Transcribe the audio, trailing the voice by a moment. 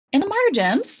in the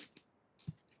margins,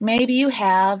 maybe you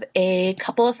have a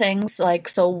couple of things like,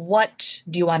 so what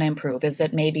do you want to improve? Is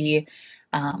it maybe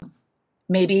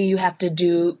maybe you have to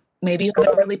do, maybe you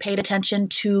haven't really paid attention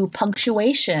to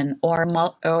punctuation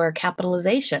or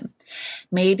capitalization.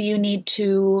 Maybe you need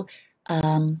to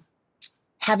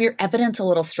have your evidence a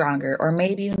little stronger, or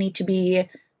maybe you need to be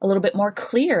a little bit more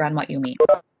clear on what you mean.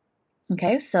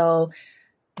 Okay, so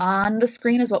on the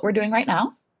screen is what we're doing right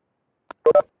now.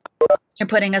 You're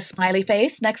putting a smiley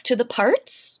face next to the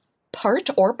part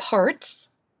or parts.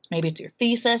 Maybe it's your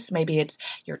thesis, maybe it's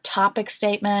your topic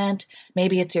statement,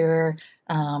 maybe it's your,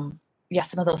 some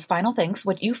of those final things,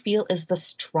 what you feel is the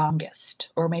strongest,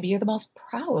 or maybe you're the most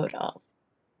proud of.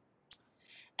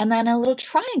 And then a little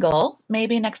triangle,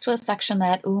 maybe next to a section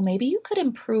that, maybe you could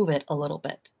improve it a little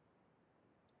bit.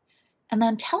 And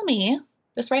then tell me,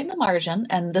 just write in the margin,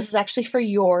 and this is actually for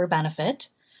your benefit,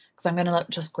 because I'm going to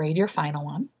just grade your final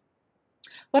one.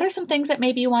 What are some things that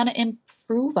maybe you want to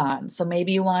improve on? So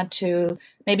maybe you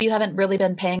haven't really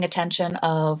been paying attention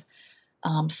of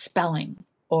spelling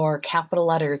or capital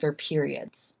letters or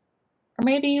periods. Or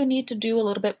maybe you need to do a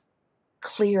little bit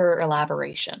clearer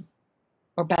elaboration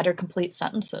or better complete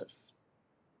sentences.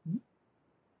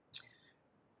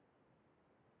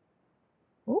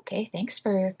 Okay, thanks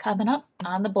for coming up.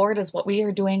 On the board is what we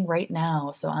are doing right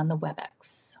now, so on the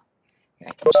WebEx. Here,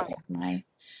 I can check my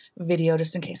video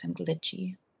just in case I'm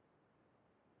glitchy.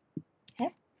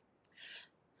 Okay.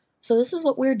 So this is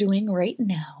what we're doing right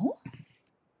now.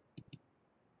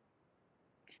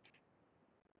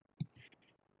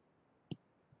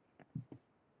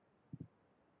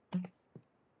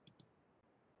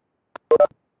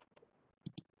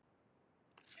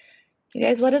 You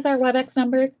guys, what is our WebEx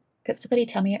number? Could somebody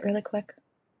tell me it really quick?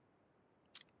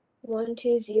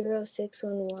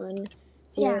 12061107007.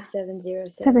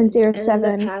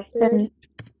 707. And the password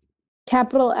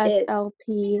capital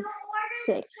SLP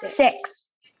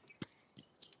 6.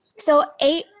 So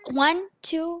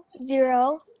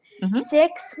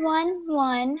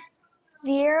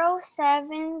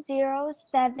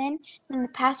 812061100707, and the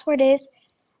password is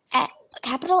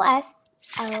capital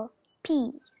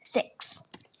SLP 6.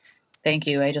 Thank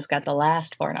you. I just got the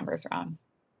last 4 numbers wrong.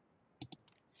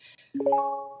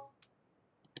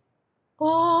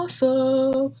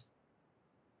 Awesome.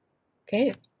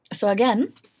 Okay, so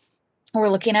again, we're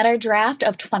looking at our draft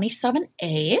of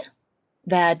 27A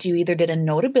that you either did in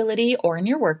Notability or in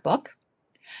your workbook.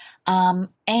 You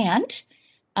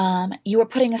are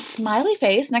putting a smiley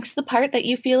face next to the part that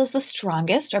you feel is the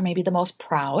strongest or maybe the most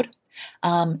proud.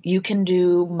 You can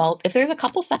do, if there's a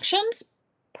couple sections,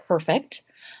 perfect.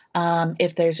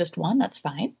 If there's just one, that's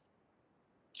fine.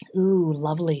 Ooh,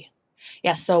 lovely.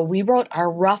 Yeah, so we wrote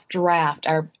our rough draft,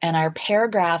 and our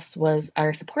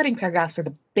supporting paragraphs are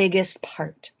the biggest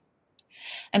part.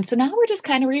 And so now we're just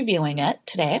kind of reviewing it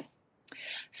today.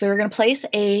 So we're going to place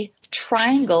a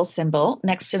triangle symbol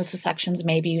next to the sections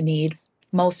maybe you need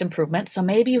most improvement. So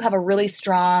maybe you have a really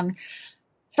strong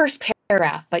first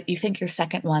paragraph, but you think your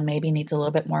second one maybe needs a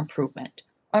little bit more improvement.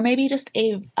 Or maybe just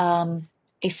a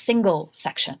single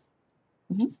section.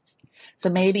 So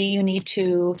maybe you need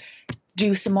to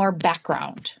do some more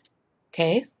background,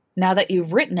 okay? Now that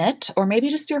you've written it, or maybe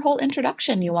just your whole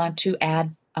introduction you want to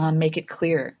add, make it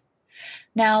clear.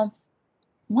 Now,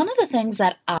 one of the things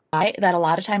that a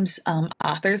lot of times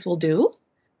authors will do,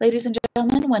 ladies and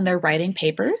gentlemen, when they're writing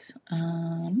papers,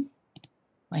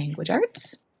 language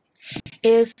arts,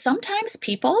 is sometimes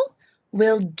people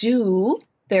will do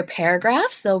their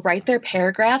paragraphs, they'll write their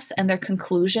paragraphs and their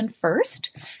conclusion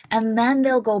first, and then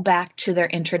they'll go back to their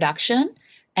introduction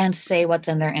and say what's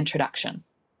in their introduction,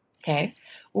 okay?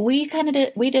 We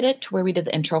did it to where we did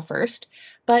the intro first,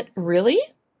 but really,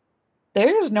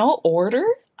 there's no order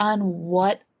on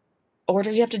what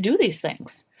order you have to do these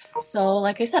things. So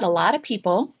like I said, a lot of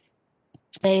people,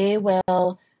 they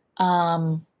will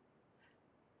do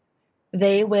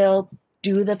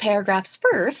the paragraphs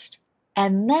first,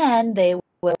 and then they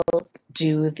will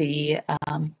do the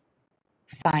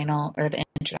final or the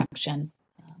introduction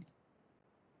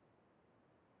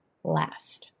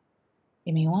last.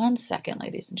 Give me 1 second,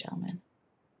 ladies and gentlemen.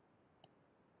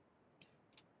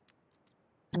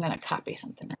 I'm going to copy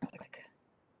something really quick.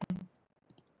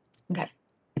 Okay.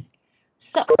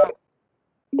 So,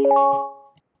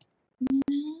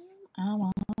 I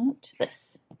want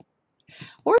this.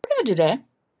 What we're going to do today,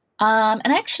 and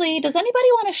actually, does anybody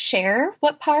want to share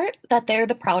what part that they're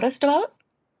the proudest about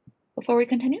before we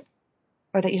continue?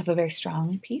 Or that you have a very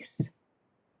strong piece?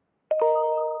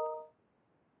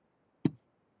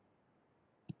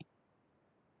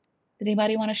 Did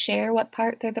anybody want to share what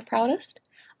part they're the proudest?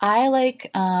 I like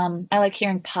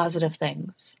hearing positive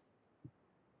things.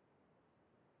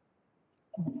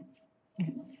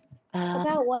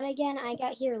 About what again? I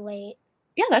got here late.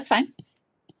 Yeah, that's fine.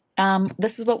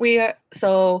 This is what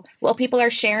so while people are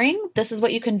sharing, this is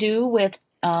what you can do with,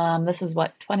 this is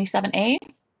what, 27A?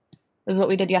 This is what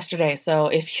we did yesterday. So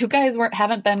if you guys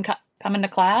haven't been coming to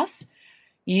class,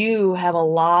 you have a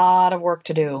lot of work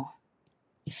to do.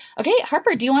 Okay,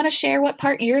 Harper, do you want to share what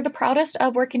part you're the proudest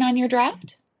of working on your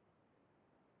draft?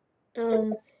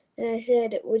 And I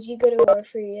said, would you go to war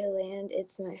for your land?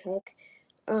 It's my hook.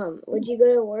 Would you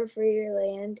go to war for your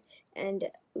land and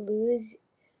lose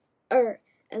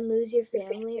your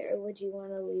family, or would you want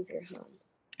to leave your home?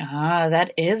 Ah,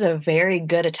 that is a very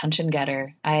good attention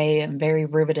getter. I am very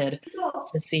riveted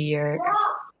to see your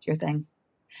thing.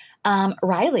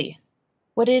 Riley,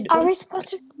 Are we supposed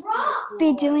to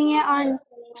be doing it on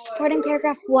supporting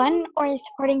paragraph 1 or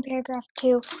supporting paragraph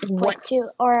 2, What? 2,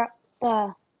 or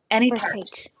the Any first part.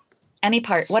 page? Any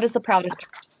part. What is the proudest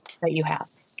part that you have?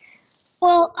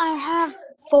 Well, I have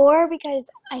 4 because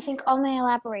I think all my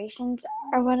elaborations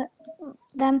are one of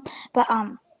them, but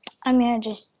I'm gonna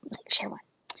just share one.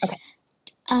 Okay.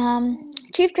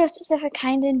 Chief Joseph is a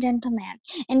kind and gentle man,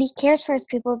 and he cares for his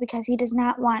people because he does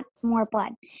not want more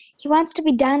blood. He wants to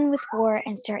be done with war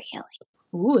and start healing.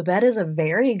 Ooh, that is a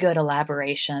very good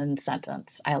elaboration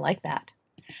sentence. I like that.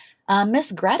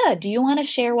 Miss Greta, do you want to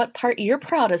share what part you're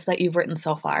proudest that you've written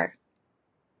so far?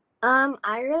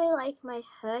 I really like my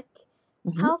hook.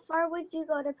 Mm-hmm. How far would you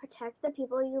go to protect the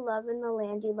people you love and the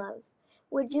land you love?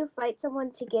 Would you fight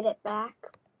someone to get it back?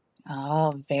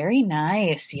 Oh, very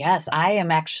nice. Yes, I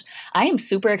am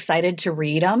super excited to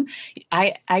read them.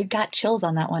 I got chills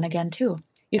on that one again too.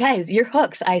 You guys, your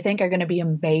hooks, I think, are going to be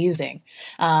amazing.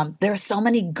 There are so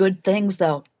many good things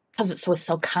though, because it was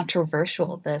so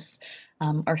controversial, this,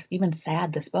 or even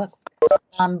sad, this book.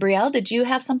 Brielle, did you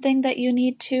have something that you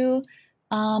need to?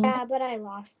 Yeah, but I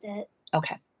lost it.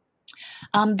 Okay.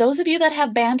 Those of you that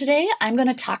have band today, I'm going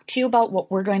to talk to you about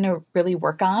what we're going to really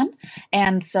work on.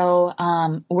 And so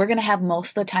we're going to have most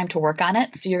of the time to work on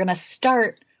it. So you're going to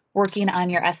start working on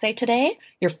your essay today,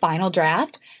 your final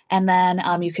draft, and then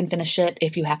you can finish it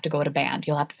if you have to go to band.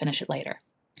 You'll have to finish it later.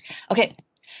 Okay,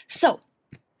 so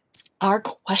our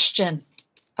question,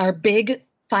 our big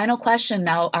final question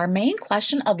now, our main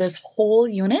question of this whole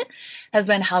unit has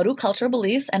been, how do cultural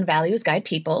beliefs and values guide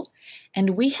people?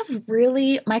 And we have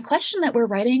my question that we're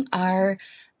writing our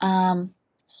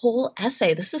whole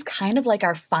essay, this is kind of like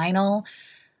our final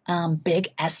big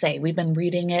essay. We've been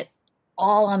reading it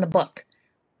all on the book.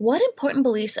 What important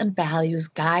beliefs and values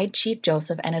guide Chief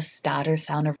Joseph and his daughter's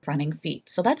sound of running feet?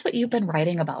 So that's what you've been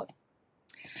writing about.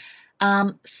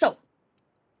 So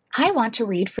I want to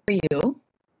read for you.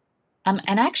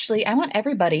 And actually, I want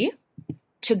everybody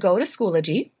to go to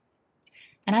Schoology,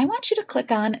 and I want you to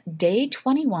click on Day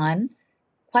 21,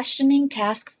 Questioning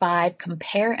Task 5,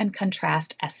 Compare and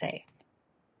Contrast Essay.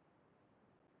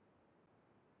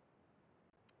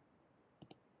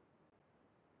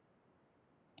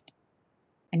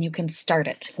 And you can start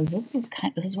it, because this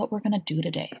is what we're going to do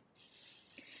today.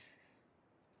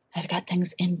 I've got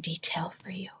things in detail for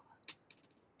you.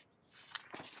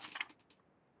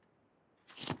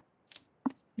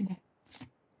 Okay.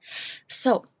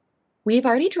 So we've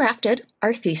already drafted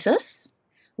our thesis.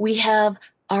 We have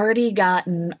already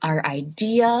gotten our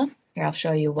idea. Here, I'll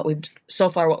show you what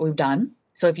we've done.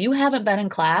 So if you haven't been in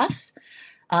class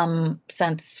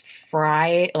since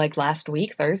Friday, like last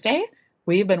week, Thursday,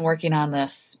 we've been working on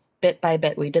this bit by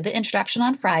bit. We did the introduction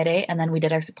on Friday, and then we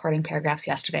did our supporting paragraphs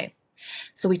yesterday.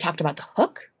 So we talked about the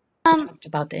hook, we talked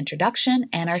about the introduction,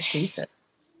 and our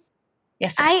thesis.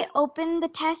 Yes, sir. I opened the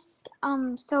test,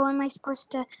 so am I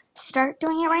supposed to start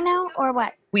doing it right now, or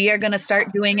what? We are going to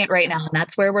start doing it right now, and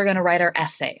that's where we're going to write our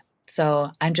essay.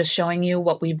 So I'm just showing you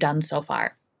what we've done so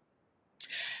far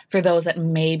for those that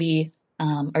maybe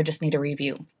or just need a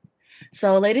review.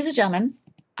 So ladies and gentlemen,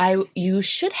 you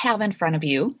should have in front of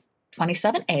you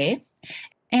 27A,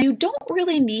 and you don't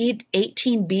really need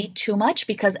 18B too much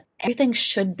because everything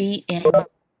should be in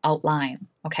outline,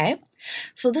 okay?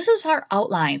 So this is our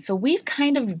outline. So we've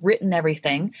kind of written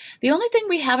everything. The only thing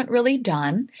we haven't really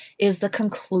done is the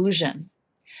conclusion.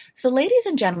 So ladies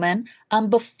and gentlemen,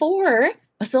 we're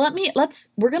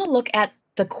going to look at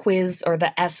the quiz or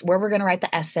where we're going to write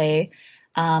the essay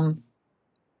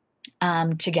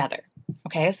together.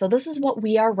 Okay, so this is what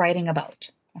we are writing about.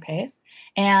 Okay,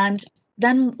 and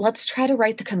then let's try to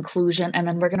write the conclusion, and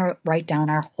then we're going to write down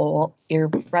your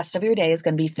rest of your day is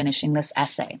going to be finishing this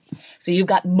essay. So you've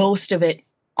got most of it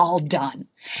all done.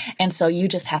 And so you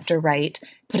just have to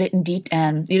put it in deep,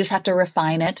 and you just have to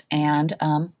refine it and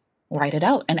write it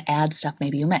out and add stuff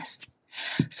maybe you missed.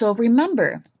 So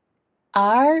remember,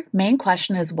 our main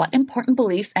question is, what important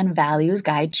beliefs and values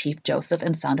guide Chief Joseph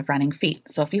in Sound of Running Feet?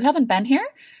 So if you haven't been here,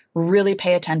 really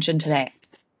pay attention today,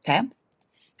 okay?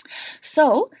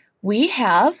 So we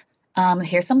have,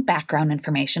 here's some background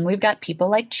information. We've got people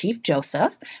like Chief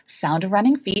Joseph, Sound of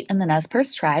Running Feet, and the Nez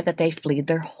Perce tribe that they fled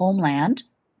their homeland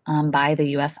by the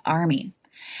U.S. Army.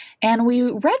 And we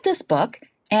read this book,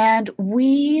 and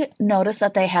we noticed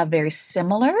that they have very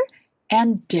similar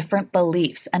and different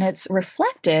beliefs, and it's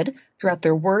reflected throughout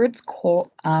their words,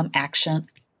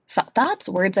 thoughts,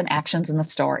 words, and actions in the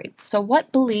story. So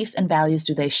what beliefs and values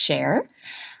do they share?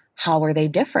 How are they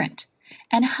different?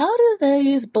 And how do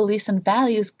these beliefs and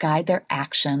values guide their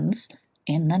actions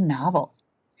in the novel?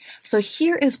 So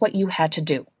here is what you had to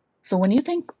do. So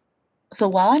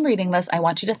while I'm reading this, I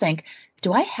want you to think,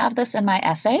 do I have this in my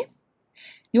essay?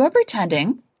 You are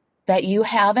pretending that you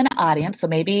have an audience, so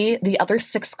maybe the other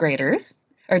 6th graders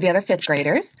or the other 5th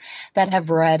graders that have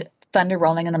read Thunder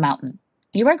Rolling in the Mountain.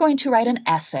 You are going to write an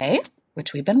essay,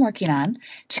 which we've been working on,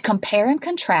 to compare and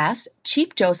contrast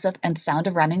Chief Joseph and Sound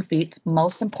of Running Feet's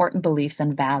most important beliefs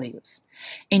and values.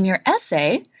 In your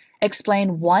essay,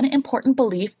 explain one important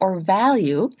belief or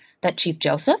value that Chief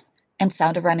Joseph and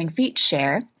Sound of Running Feet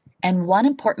share, and one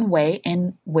important way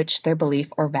in which their belief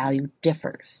or value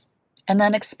differs. And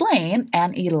then explain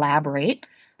and elaborate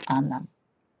on them.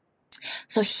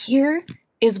 So here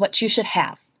is what you should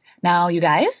have. Now, you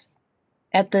guys,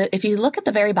 if you look at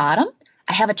the very bottom,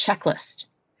 I have a checklist.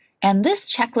 And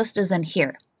this checklist is in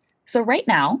here. So right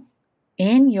now,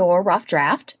 in your rough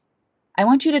draft, I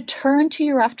want you to turn to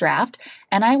your rough draft,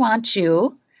 and I want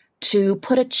you to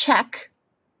put a check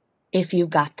if you've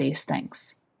got these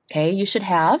things. Okay, you should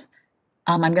have.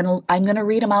 I'm gonna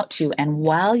read them out to you, and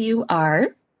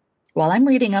while I'm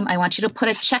reading them, I want you to put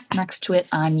a check next to it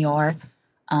on your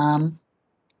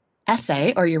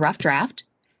essay or your rough draft.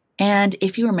 And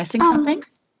if you are missing something,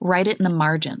 write it in the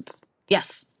margins.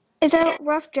 Yes. Is a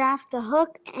rough draft the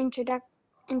hook, introduce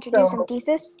and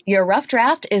thesis? Your rough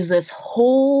draft is this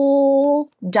whole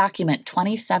document,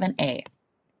 27A.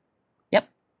 Yep.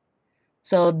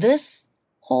 So this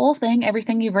whole thing,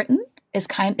 everything you've written,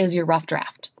 is your rough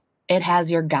draft. It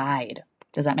has your guide.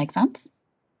 Does that make sense?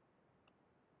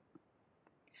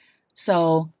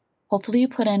 So hopefully you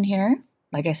put in here,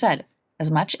 like I said,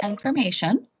 as much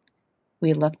information.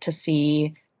 We looked to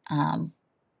see,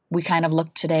 we kind of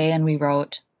looked today and we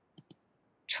wrote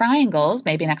triangles,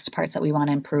 maybe next to parts that we want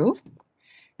to improve.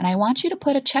 And I want you to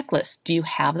put a checklist. Do you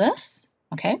have this?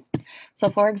 Okay. So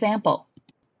for example,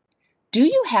 do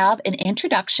you have an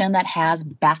introduction that has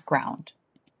background?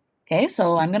 Okay,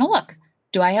 so I'm going to look.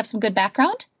 Do I have some good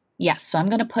background? Yes, so I'm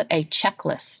going to put a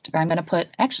checklist, or I'm going to put,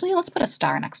 actually, let's put a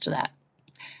star next to that.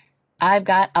 I've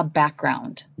got a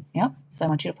background. Yep, so I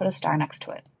want you to put a star next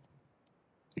to it.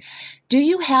 Do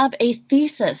you have a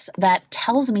thesis that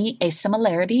tells me a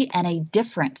similarity and a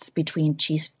difference between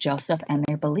Chief Joseph and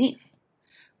their belief?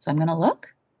 So I'm going to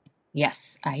look.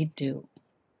 Yes, I do.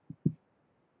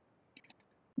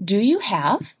 Do you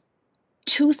have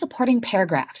 2 supporting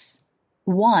paragraphs?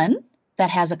 One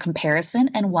that has a comparison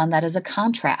and one that is a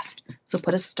contrast. So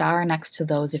put a star next to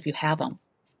those if you have them.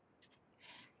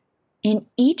 In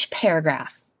each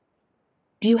paragraph,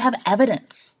 do you have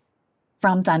evidence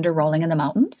from Thunder Rolling in the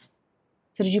Mountains?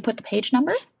 So did you put the page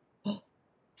number? So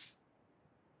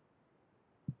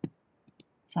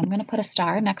I'm going to put a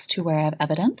star next to where I have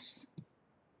evidence.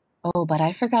 Oh, but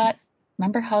I forgot.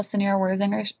 Remember how Sanira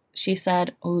Werzinger, she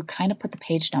said, oh, kind of put the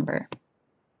page number.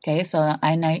 Okay, so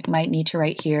I might need to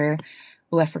write here,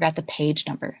 oh, I forgot the page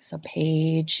number. So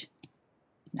page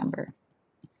number.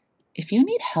 If you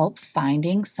need help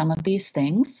finding some of these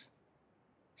things,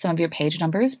 some of your page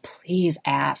numbers, please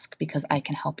ask because I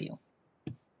can help you.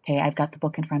 Okay, I've got the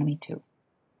book in front of me too.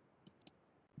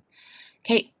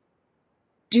 Okay,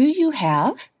 do you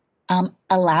have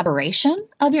elaboration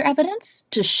of your evidence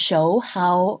to show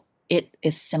how it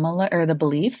is similar, or the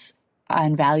beliefs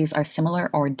and values are similar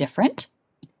or different?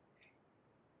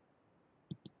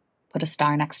 Put a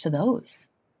star next to those.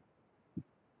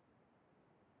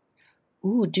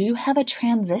 Ooh, do you have a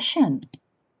transition?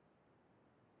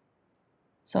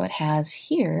 So it has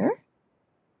here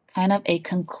kind of a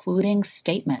concluding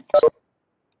statement.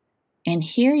 And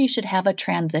here you should have a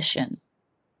transition.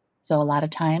 So a lot of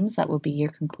times that will be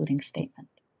your concluding statement.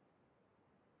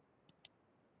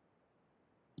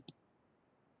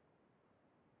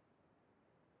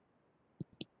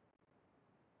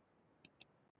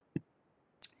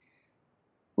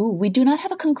 Ooh, we do not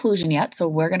have a conclusion yet, so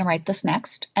we're going to write this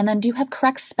next. And then do you have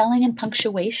correct spelling and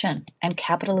punctuation and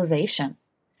capitalization?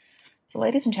 So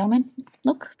ladies and gentlemen,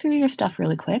 look through your stuff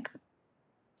really quick.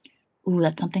 ooh,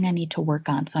 that's something I need to work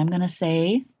on. So I'm going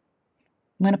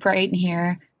to put right in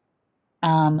here,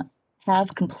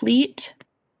 have complete,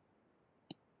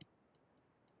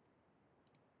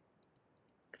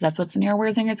 because that's what's in your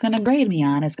Worzinger is going to grade me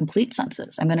on, is complete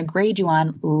sentences. I'm going to grade you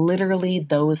on literally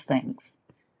those things.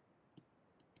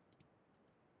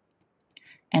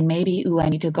 And maybe, ooh, I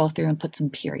need to go through and put some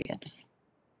periods.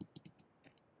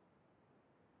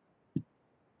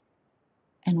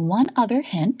 And one other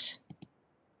hint,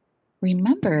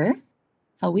 remember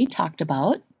how we talked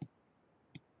about,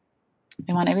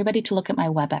 I want everybody to look at my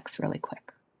WebEx really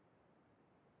quick.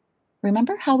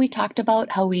 Remember how we talked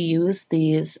about how we use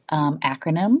these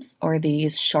acronyms or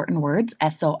these shortened words,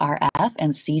 SORF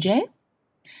and CJ?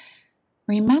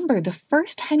 Remember, the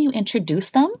first time you introduce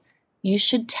them, you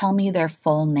should tell me their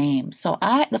full name. So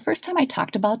the first time I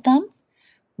talked about them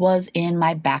was in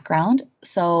my background.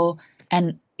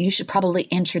 And you should probably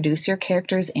introduce your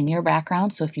characters in your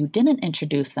background. So if you didn't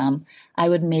introduce them, I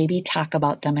would maybe talk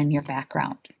about them in your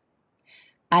background.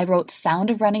 I wrote Sound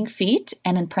of Running Feet,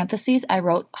 and in parentheses, I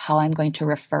wrote how I'm going to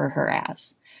refer her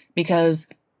as, because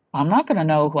I'm not going to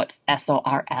know what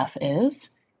SORF is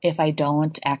if I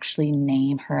don't actually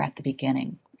name her at the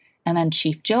beginning. And then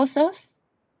Chief Joseph,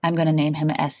 I'm going to name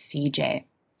him as CJ.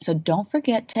 So don't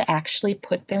forget to actually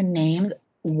put their names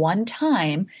one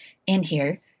time in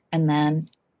here, and then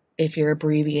if you're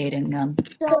abbreviating them.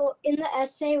 So in the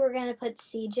essay, we're going to put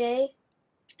CJ.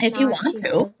 If you want Chief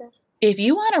to. Joseph. If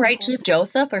you want to write Okay. Chief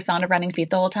Joseph or Sound of Running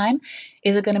Feet the whole time,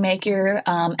 is it going to make your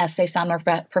essay sound more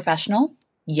professional?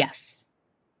 Yes.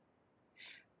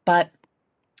 But,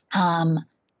 and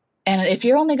if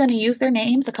you're only going to use their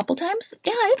names a couple times,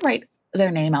 yeah, I'd write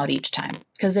their name out each time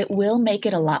because it will make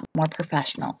it a lot more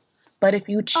professional. But if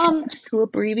you choose to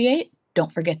abbreviate,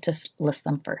 don't forget to list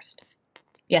them first.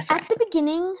 Yes, At the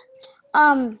beginning,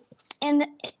 in the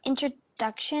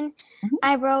introduction,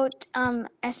 I wrote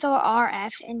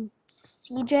SORF and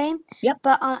CJ. Yep.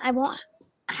 But I won't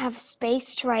have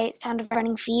space to write Sound of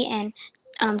Running Feet and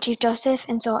Chief Joseph,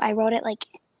 and so I wrote it like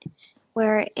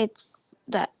where it's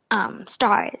the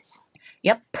stars.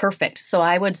 Yep, perfect. So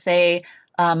I would say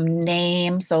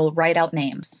name, so write out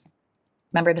names.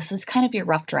 Remember, this is kind of your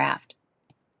rough draft.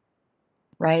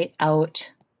 Write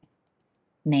out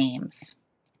names.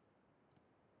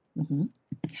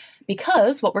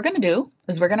 Because what we're going to do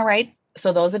is we're going to write,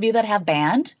 so those of you that have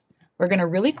band, we're going to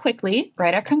really quickly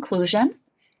write our conclusion,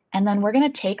 and then we're going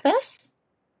to take this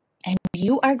and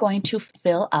you are going to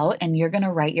fill out and you're going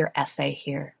to write your essay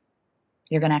here.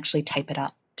 You're going to actually type it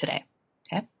up today,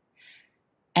 okay?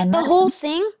 And The then, whole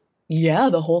thing? yeah,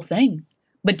 the whole thing.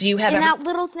 But do you have That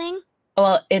little thing?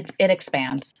 Well, it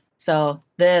expands. So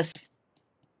this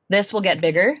will get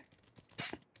bigger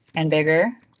and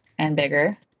bigger and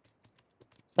bigger.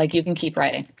 Like you can keep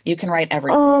writing. You can write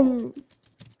everything.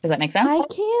 Does that make sense? I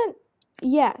can't.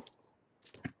 Yes.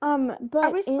 But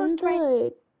Are we supposed to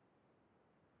write?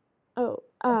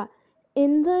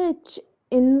 In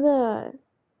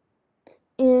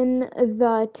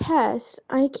the test,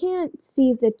 I can't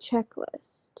see the checklist.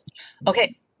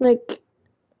 Okay. Like,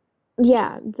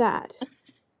 yeah, that.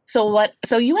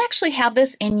 So you actually have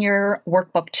this in your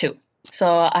workbook too.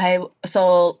 So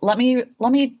let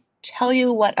me tell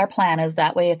you what our plan is.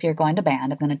 That way, if you're going to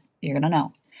band, you're gonna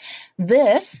know.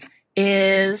 This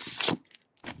is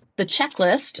the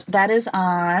checklist that is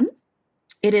on.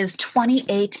 It is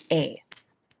 28A.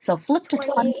 So flip to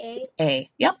 28A.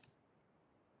 Yep.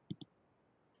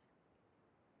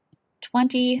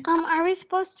 20. Are we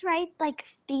supposed to write like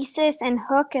thesis and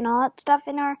hook and all that stuff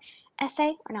in our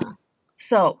essay or no?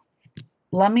 So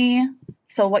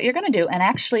what you're going to do, and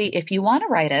actually if you want to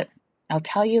write it, I'll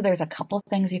tell you there's a couple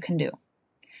things you can do.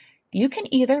 You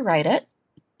can either write it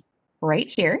right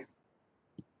here.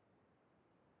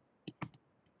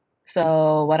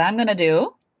 So what I'm going to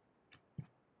do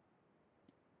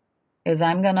is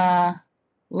I'm going to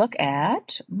look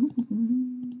at,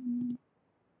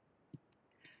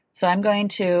 so I'm going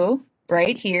to,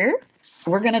 right here,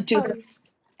 we're going to do this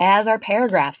as our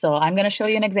paragraph. So I'm going to show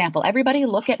you an example. Everybody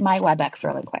look at my WebEx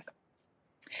really quick.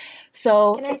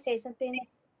 So. Can I say something?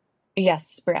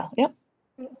 Yes, Brielle. Yep.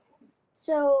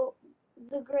 So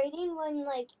the grading when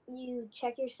like you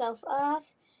check yourself off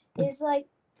is like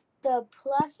the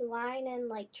plus line and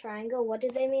like triangle. What do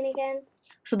they mean again?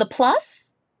 So the plus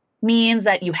means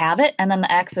that you have it, and then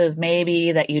the X is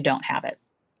maybe that you don't have it.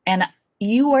 And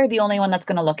you are the only one that's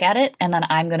going to look at it, and then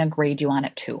I'm going to grade you on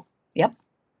it too. Yep.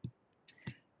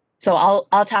 So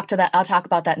I'll talk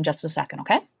about that in just a second,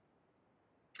 okay?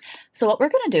 So what we're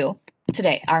going to do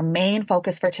today, our main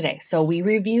focus for today. So we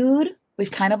reviewed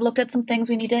We've kind of looked at some things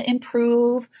we need to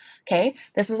improve. Okay,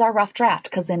 this is our rough draft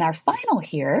because in our final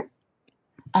here,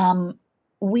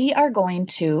 we are going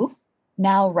to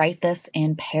now write this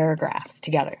in paragraphs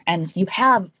together. And you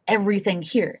have everything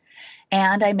here.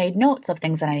 And I made notes of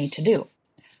things that I need to do.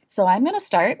 So I'm going to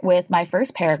start with my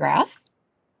first paragraph.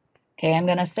 Okay, I'm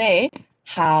going to say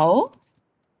how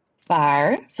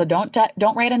far, so don't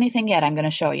write anything yet. I'm going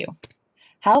to show you.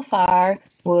 How far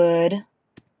would,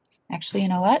 actually, you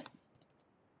know what?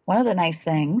 One of the nice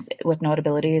things with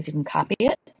Notability is you can copy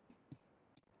it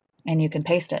and you can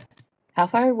paste it. How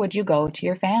far would you go to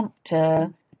your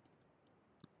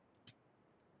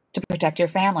to protect your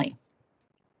family?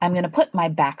 I'm going to put my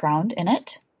background in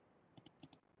it.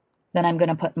 Then I'm going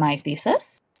to put my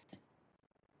thesis.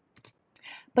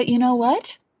 But you know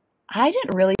what? I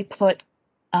didn't really put,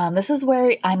 this is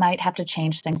where I might have to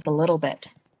change things a little bit.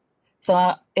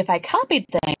 So if I copied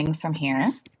things from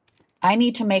here, I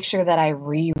need to make sure that I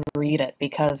reread it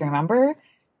because remember,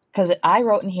 because I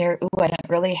wrote in here, ooh, I didn't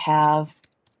really have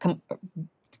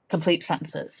complete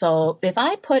sentences. So if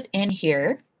I put in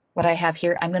here what I have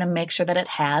here, I'm going to make sure that it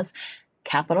has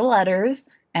capital letters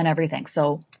and everything.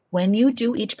 So when you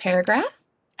do each paragraph,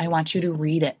 I want you to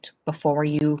read it before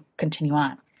you continue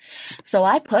on. So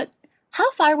I put,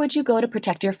 how far would you go to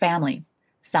protect your family?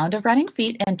 Sound of Running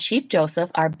Feet and Chief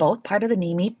Joseph are both part of the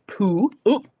Nimi Poo.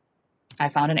 Oop, I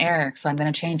found an error, so I'm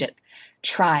going to change it.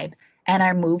 Tribe, and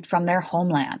are moved from their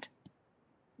homeland.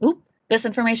 Oop, this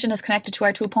information is connected to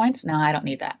our 2 points. No, I don't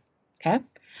need that. Okay.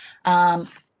 I'm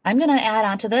going to add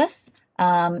on to this.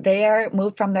 They are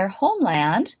moved from their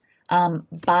homeland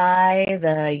by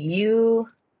the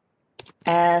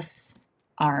U.S.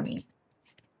 Army.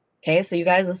 Okay, so you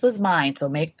guys, this is mine,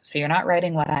 so you're not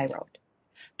writing what I wrote.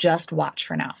 Just watch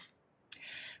for now.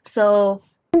 So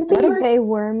They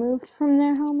were moved from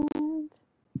their homeland.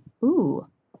 Ooh.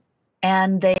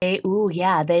 And they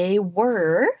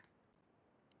were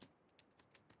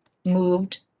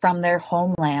moved from their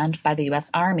homeland by the U.S.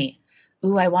 Army.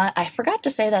 Ooh, I forgot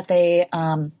to say that they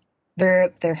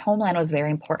their homeland was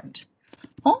very important.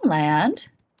 Homeland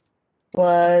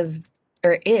was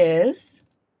it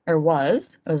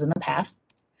was in the past,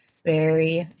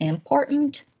 very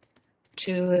important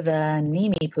to the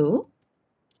Nimipu,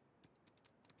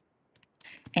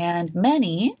 and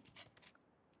many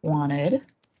wanted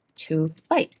to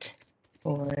fight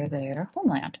for their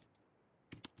homeland.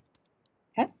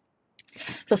 Okay,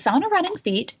 so Sound of Running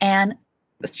Feet and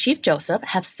Chief Joseph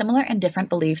have similar and different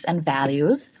beliefs and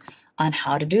values on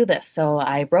how to do this. So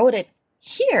I wrote it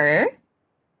here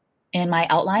in my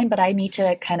outline, but I need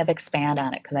to kind of expand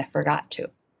on it because I forgot to.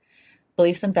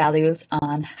 Beliefs and values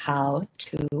on how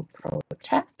to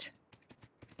protect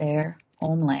their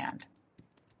homeland.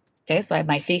 Okay, so I have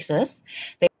my thesis.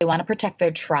 They want to protect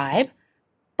their tribe,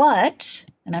 but,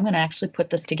 and I'm going to actually put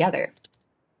this together,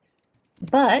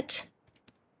 but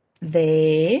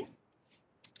they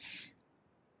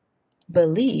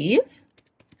believe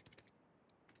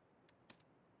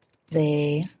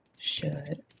they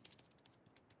should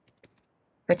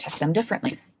protect them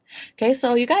differently. Okay,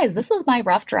 so you guys, this was my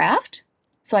rough draft.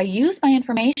 So I used my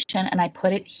information and I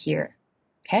put it here.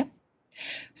 Okay,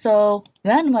 so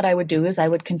then what I would do is I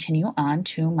would continue on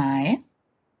to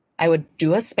I would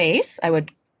do a space. I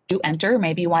would do enter.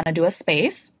 Maybe you want to do a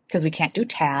space because we can't do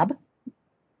tab.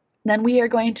 Then we are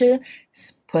going to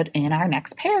put in our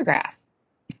next paragraph.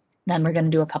 Then we're going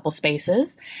to do a couple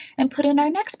spaces and put in our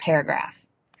next paragraph.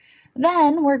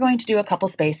 Then we're going to do a couple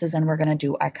spaces and we're going to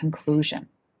do our conclusion.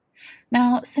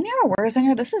 Now, Senora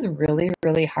Werzinger, this is really,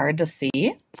 really hard to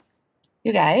see.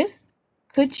 You guys,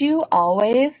 could you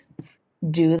always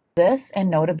do this in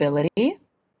Notability?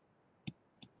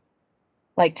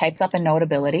 Like types up in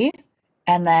Notability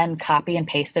and then copy and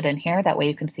paste it in here. That way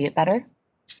you can see it better.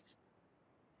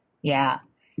 Yeah.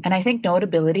 And I think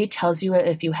Notability tells you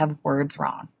if you have words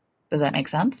wrong. Does that make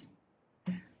sense?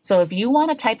 So if you want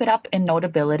to type it up in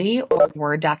Notability or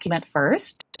Word document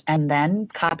first and then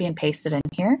copy and paste it in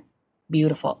here,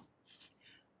 beautiful.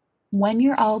 When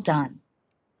you're all done,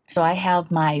 so I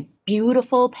have my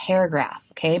beautiful paragraph,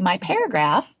 okay? My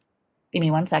paragraph, give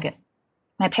me 1 second.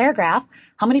 My paragraph,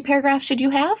 how many paragraphs should you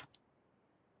have?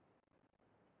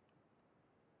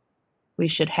 We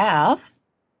should have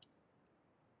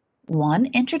 1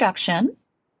 introduction.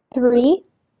 3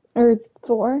 or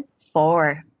 4?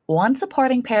 4. 1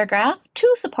 supporting paragraph,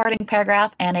 2 supporting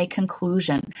paragraph, and a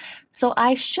conclusion. So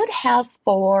I should have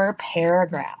 4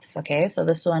 paragraphs, okay? So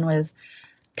this one was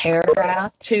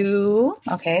paragraph 2,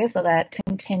 okay? So that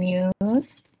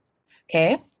continues,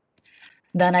 okay?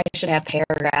 Then I should have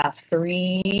paragraph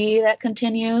 3 that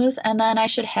continues, and then I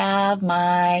should have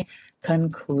my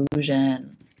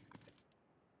conclusion.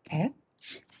 Okay?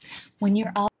 When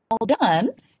you're all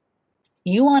done,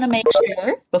 you want to make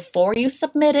sure before you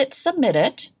submit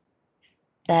it,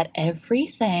 that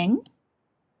everything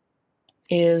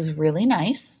is really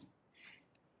nice.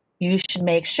 You should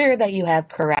make sure that you have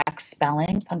correct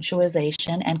spelling,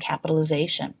 punctuation, and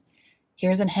capitalization.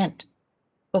 Here's a hint.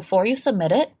 Before you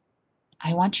submit it,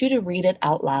 I want you to read it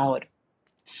out loud.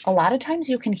 A lot of times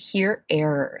you can hear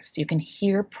errors. You can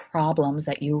hear problems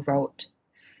that you wrote.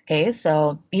 Okay,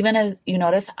 so even as you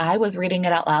notice, I was reading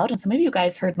it out loud, and some of you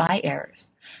guys heard my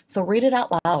errors. So read it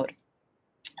out loud.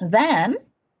 Then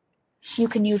you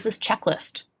can use this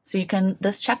checklist. So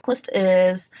this checklist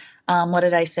is, what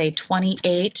did I say,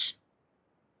 28A?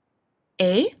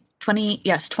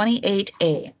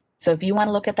 28A. So if you want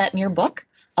to look at that in your book,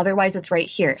 otherwise it's right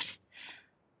here.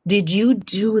 Did you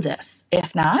do this?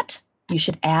 If not, you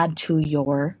should add to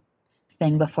your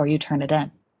thing before you turn it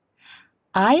in.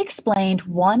 I explained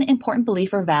one important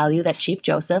belief or value that Chief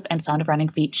Joseph and Sound of Running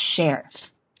Feet share.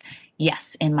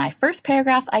 Yes, in my first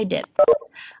paragraph, I did.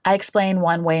 I explained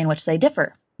one way in which they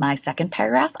differ. My second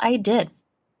paragraph, I did.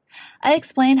 I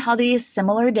explained how these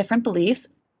similar different beliefs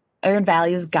or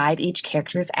values guide each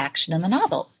character's action in the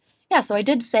novel. Yeah, so I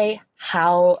did say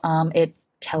how it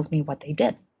tells me what they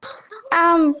did.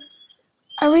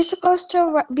 Are we supposed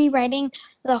to be writing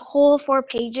the whole 4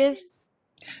 pages?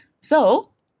 So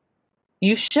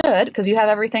you should, because you have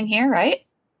everything here, right?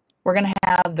 We're going to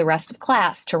have the rest of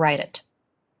class to write it.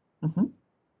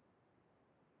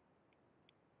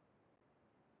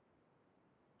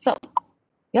 So,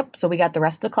 yep, so we got the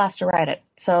rest of the class to write it.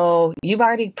 So you've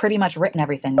already pretty much written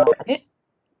everything, right?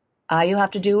 All you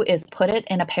have to do is put it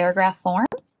in a paragraph form,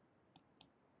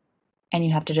 and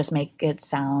you have to just make it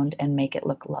sound and make it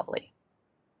look lovely.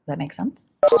 Does that make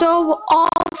sense? So all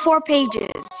 4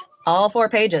 pages. All 4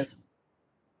 pages.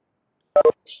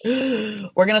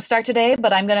 We're going to start today,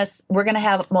 but we're going to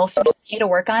have most of today to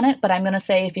work on it, but I'm going to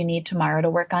say if you need tomorrow to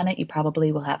work on it, you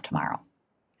probably will have tomorrow.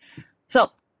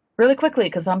 So, really quickly,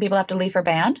 because some people have to leave for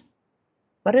band,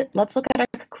 let's look at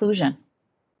our conclusion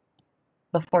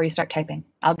before you start typing.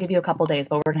 I'll give you a couple days,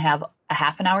 but we're going to have a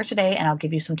half an hour today, and I'll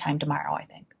give you some time tomorrow, I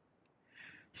think.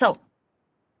 So,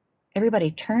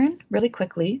 everybody turn really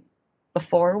quickly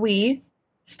before we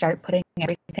start putting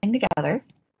everything together.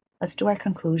 Let's do our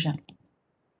conclusion.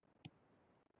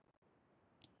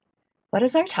 What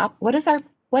is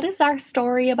our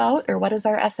story about, or what is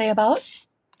our essay about?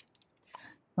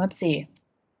 Let's see.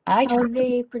 How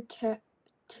they protect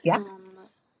Yeah.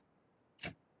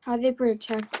 How they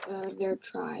protect their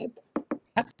tribe.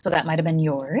 Yep, so that might have been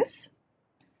yours.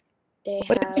 They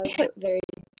What have did you get? very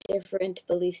different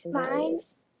beliefs and Mine?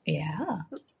 values. Yeah.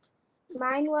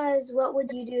 Mine was, what would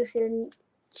you do if the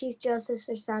Chief Joseph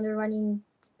or Sound of Running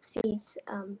Feet's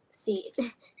feet,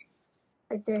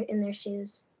 like they're in their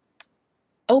shoes?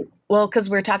 Oh, well, because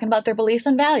we're talking about their beliefs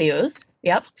and values.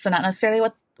 Yep. So not necessarily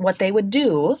what they would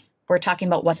do. We're talking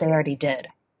about what they already did.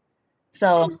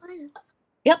 So,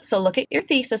 yep. So look at your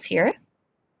thesis here.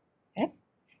 Okay.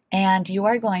 And you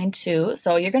are going to,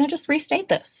 so you're going to just restate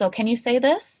this. So can you say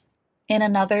this in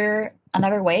another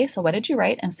way? So what did you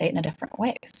write, and say it in a different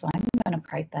way? So I'm going to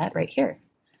write that right here.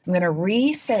 I'm going to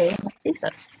re-say my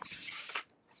thesis.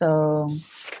 So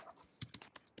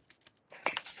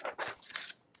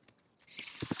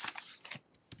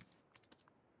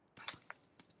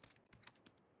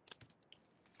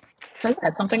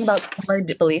that's something about similar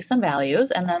beliefs and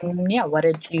values. And then, yeah, what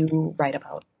did you write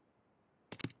about?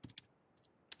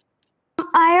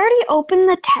 I already opened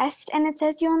the test, and it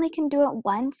says you only can do it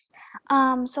once.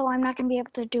 So I'm not going to be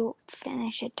able to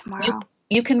finish it tomorrow.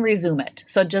 You can resume it.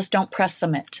 So just don't press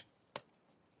submit.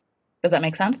 Does that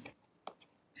make sense?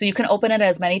 So you can open it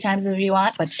as many times as you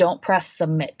want, but don't press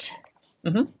submit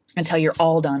until you're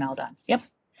all done. Yep.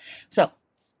 So,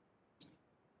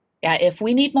 yeah, if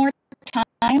we need more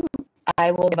time,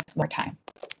 I will give us more time.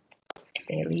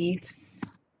 Beliefs.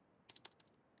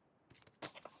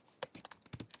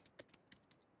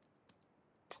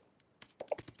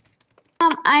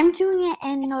 I'm doing it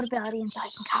in Notability, and so I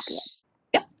can copy it.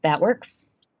 Yep, that works.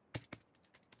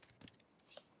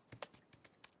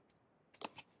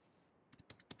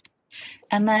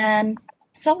 And then,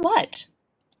 so what?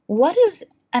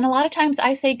 And a lot of times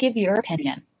I say, give your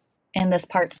opinion in this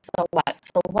part, so what?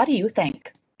 So what do you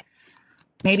think?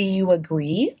 Maybe you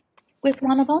agree with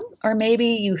one of them, or maybe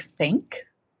you think.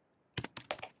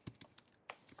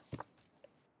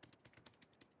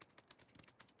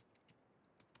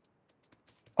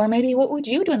 Or maybe what would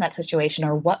you do in that situation,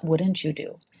 or what wouldn't you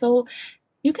do? So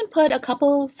you can put a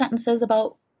couple sentences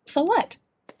about, so what?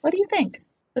 What do you think?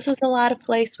 This is a lot of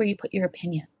place where you put your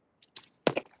opinion.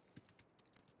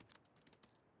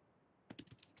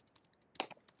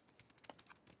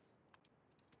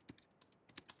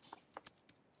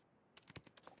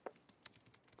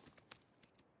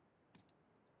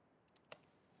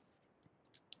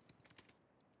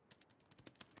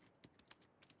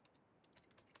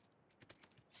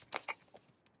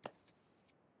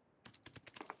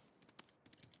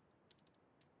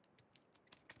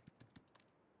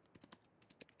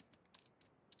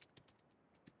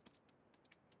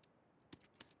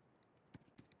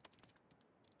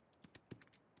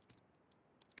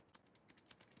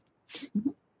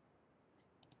 Mhm.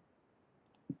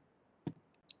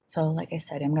 So like I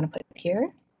said, I'm going to put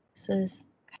here, this is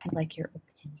kind of like your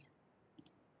opinion.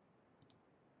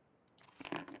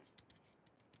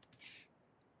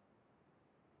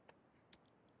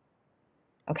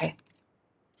 Okay.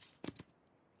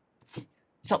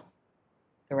 So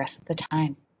the rest of the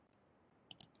time,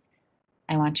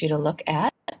 I want you to look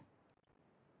at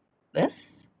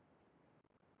this,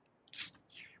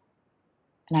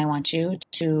 and I want you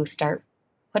to start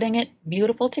putting it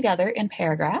beautiful together in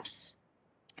paragraphs.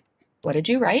 What did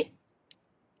you write?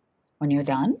 When you're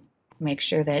done, make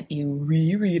sure that you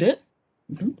reread it.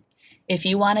 Mm-hmm. If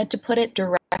you wanted to put it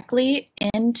directly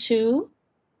into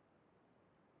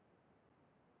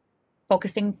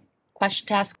focusing question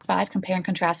task 5, compare and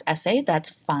contrast essay, that's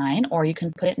fine. Or you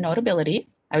can put it in Notability.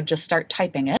 I would just start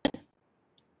typing it.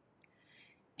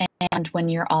 And when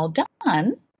you're all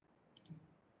done,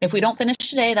 if we don't finish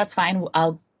today, that's fine.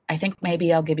 I think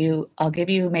maybe I'll give you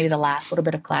maybe the last little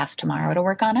bit of class tomorrow to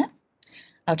work on it.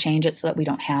 I'll change it so that we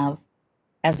don't have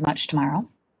as much tomorrow.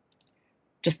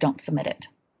 Just don't submit it.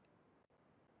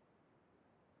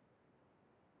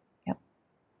 Yep.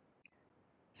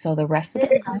 So the rest of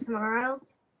the time tomorrow.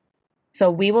 So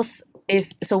we will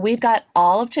we've got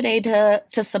all of today to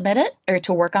submit it or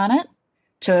to work on it,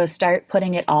 to start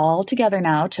putting it all together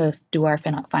now to do our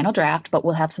final draft, but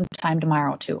we'll have some time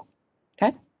tomorrow too.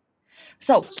 Okay?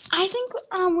 So I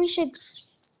think we should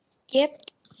skip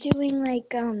doing like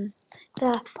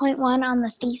the point 1 on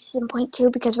the thesis and point 2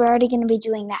 because we're already going to be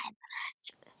doing that.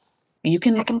 you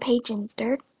can Second page and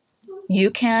third. I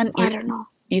don't know.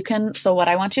 You can. So what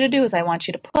I want you to do is I want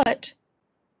you to put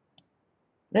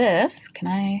this.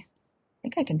 I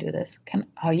think I can do this.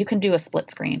 You can do a split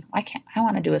screen. I can't. I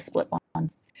want to do a split one.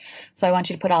 So I want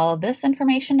you to put all of this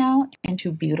information now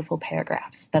into beautiful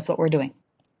paragraphs. That's what we're doing.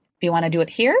 If you want to do it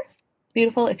here,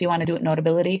 beautiful. If you want to do it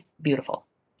Notability, beautiful.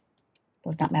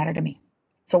 Does not matter to me.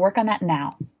 So work on that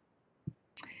now.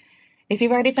 If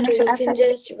you've already finished So your you can essay,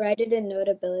 just write it in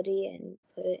Notability and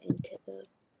put it into the...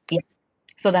 yeah.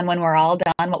 So then when we're all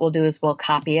done, what we'll do is we'll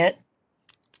copy it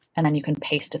and then you can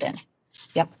paste it in.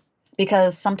 Yep.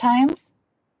 Because sometimes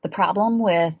the problem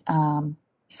with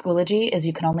Schoology is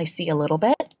you can only see a little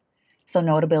bit. So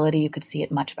Notability, you could see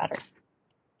it much better.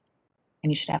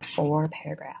 And you should have 4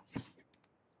 paragraphs.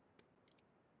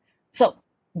 So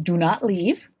do not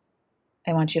leave.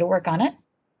 I want you to work on it.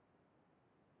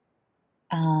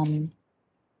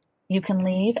 You can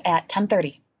leave at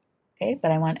 10:30. Okay,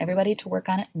 but I want everybody to work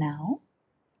on it now.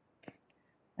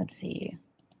 Let's see.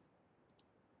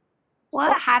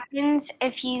 What happens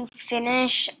if you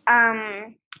finish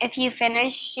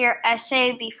your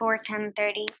essay before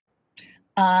 10:30?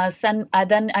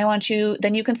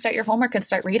 Then you can start your homework and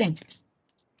start reading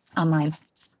online.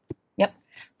 Yep.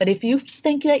 But if you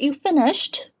think that you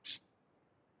finished,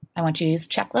 I want you to use a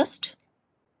checklist.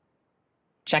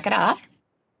 Check it off.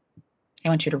 I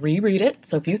want you to reread it.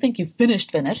 So if you think you finished,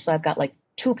 so I've got like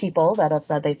 2 people that have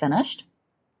said they finished.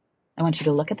 I want you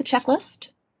to look at the checklist.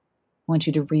 I want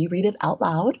you to reread it out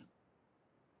loud.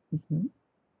 Mm-hmm.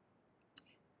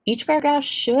 Each paragraph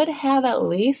should have at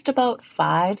least about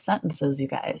 5 sentences, you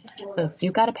guys. So if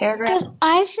you've got a paragraph.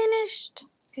 I finished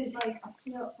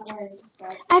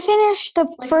the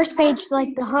first page,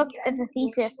 like the hook of the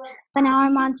thesis, but now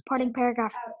I'm on supporting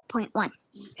paragraph point 1.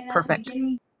 Perfect.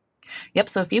 Yep,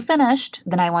 so if you finished,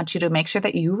 then I want you to make sure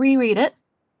that you reread it.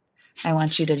 I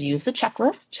want you to use the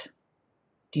checklist.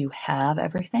 Do you have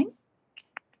everything?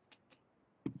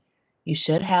 You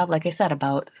should have, like I said,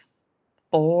 about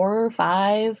 4 or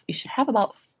 5. You should have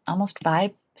about almost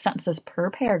 5 sentences per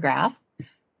paragraph.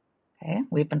 Okay,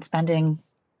 we've been spending,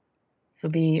 we're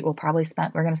going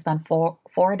to spend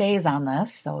 4 days on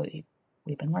this, so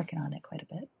we've been working on it quite a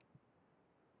bit.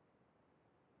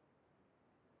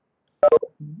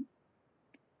 Mm-hmm.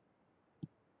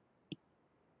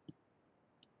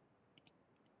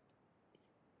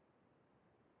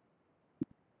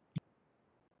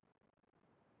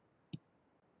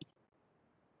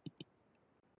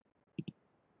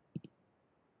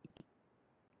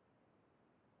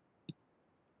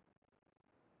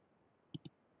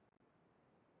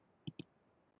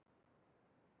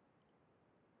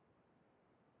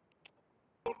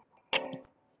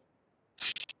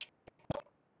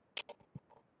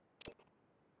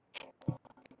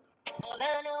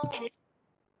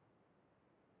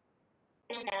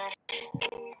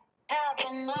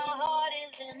 My heart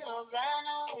is in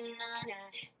Havana.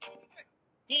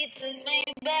 He took me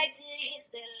back to East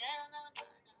Atlanta.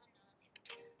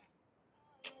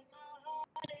 My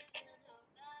heart is in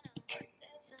Havana.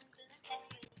 There's something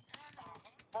about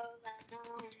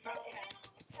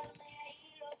Havana.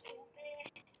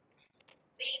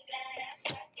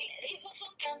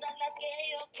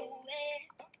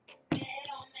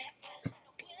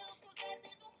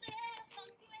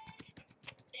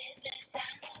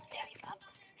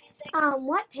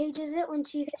 What page is it when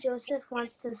Chief Joseph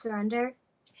wants to surrender?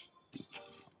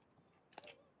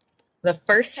 The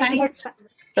first I time, can't fi-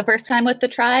 the first time with the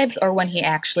tribes, or when he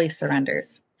actually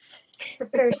surrenders? the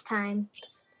first time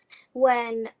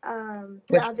when the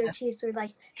Which- other chiefs were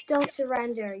like, "Don't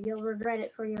surrender, you'll regret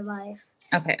it for your life."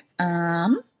 Okay.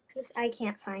 'Cause I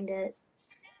can't find it.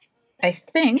 I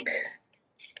think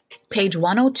page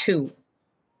 102.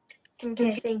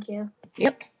 Okay, thank you.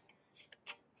 Yep.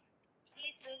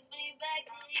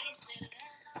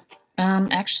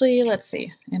 Actually, let's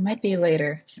see. It might be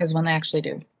later is when they actually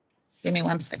do. Give me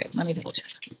 1 second. Let me double check.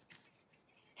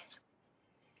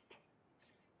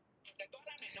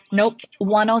 Nope,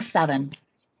 107.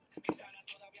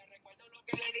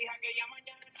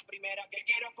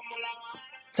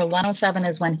 So 107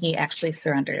 is when he actually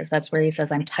surrenders. That's where he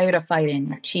says, "I'm tired of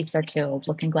fighting. Our chiefs are killed.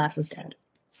 Looking Glass is dead."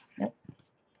 Yep.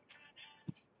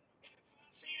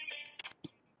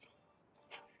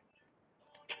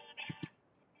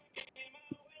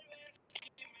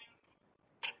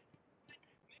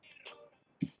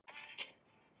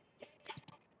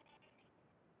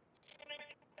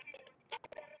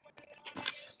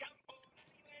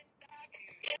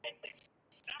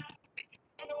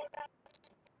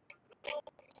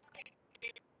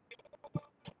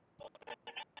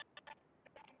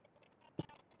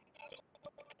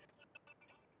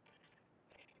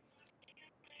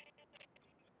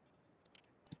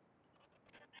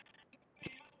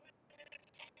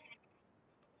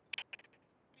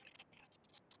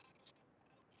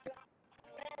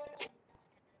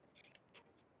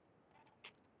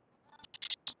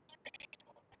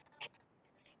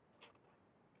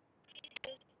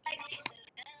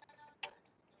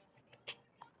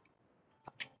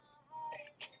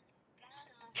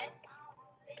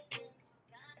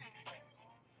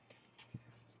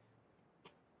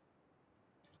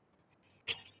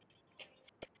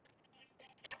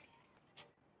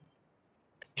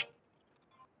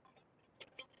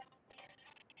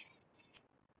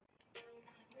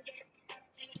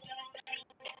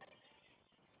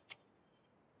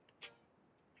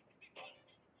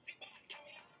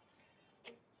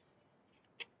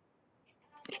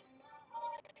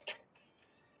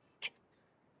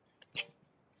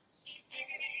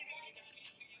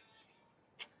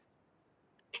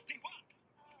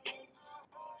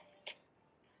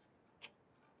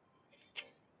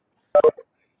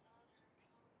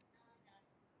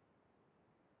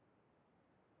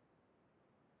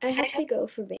 I have to go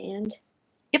for band.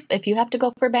 Yep. If you have to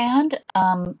go for band,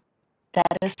 that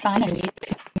is fine, and you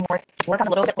can work on a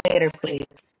little bit later, please.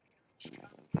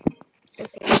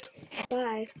 Okay.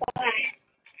 Bye.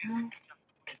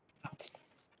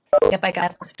 Yep, I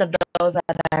got most of those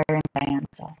that are in band.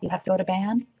 So you have to go to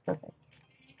band. Perfect.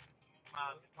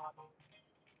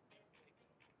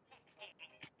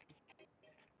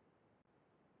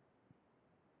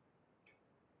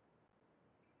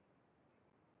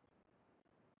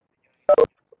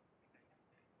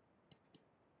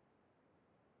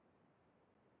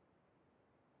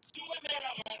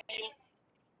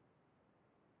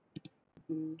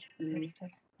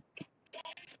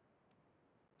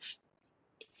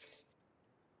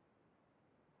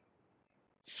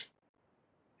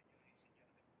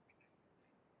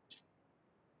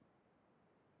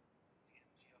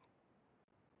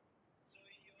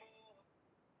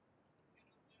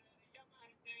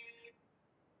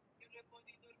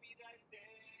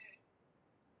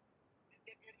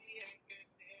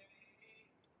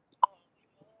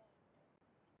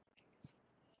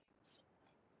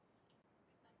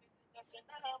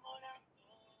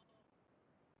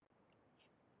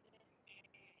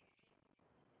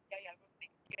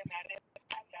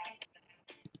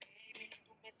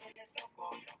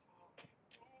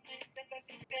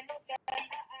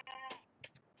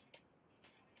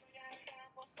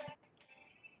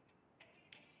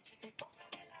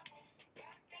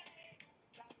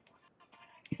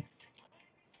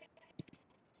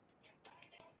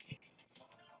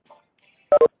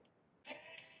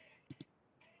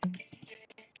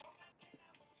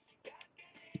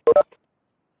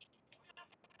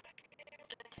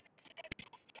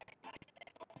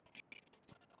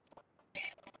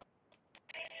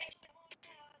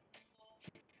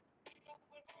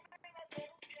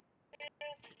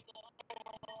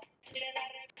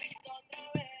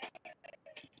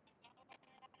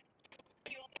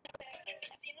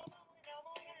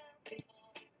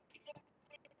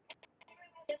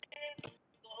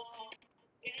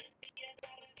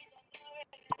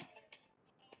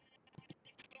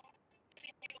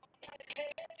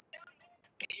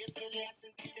 There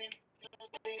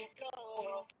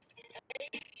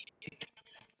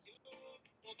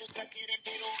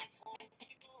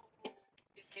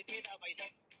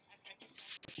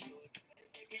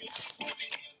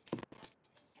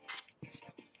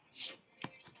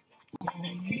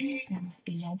must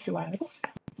be no blood.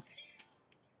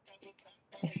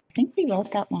 I think we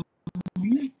wrote that one.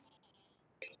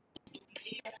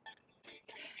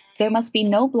 There must be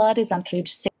no blood is on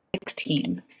page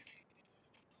 16.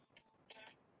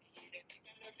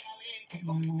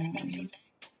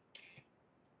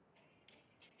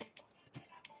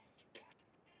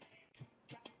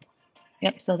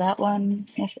 Yep, so that one,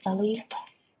 Miss Ellie,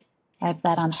 I have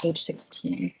that on page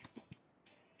 16.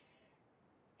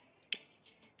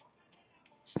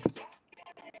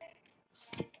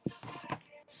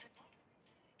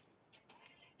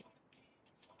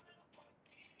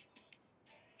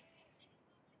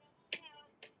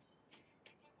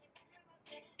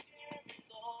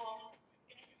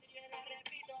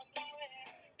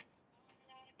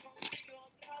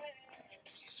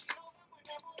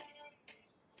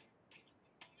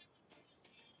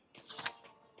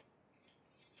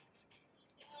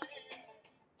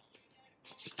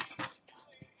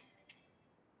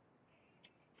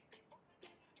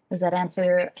 Does that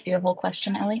answer your whole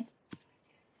question, Ellie?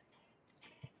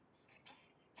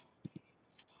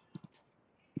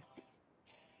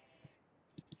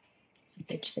 So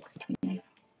page 16.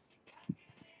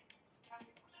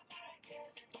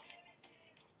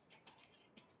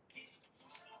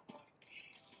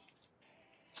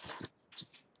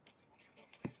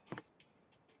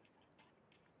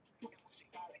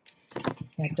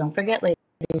 Yeah, don't forget, ladies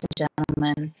and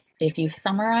gentlemen, if you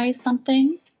summarize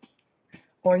something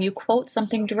or you quote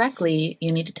something directly,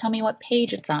 you need to tell me what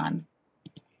page it's on.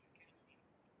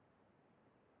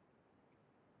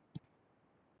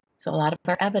 So a lot of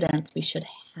our evidence, we should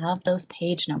have those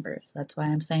page numbers. That's why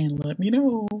I'm saying, let me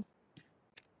know.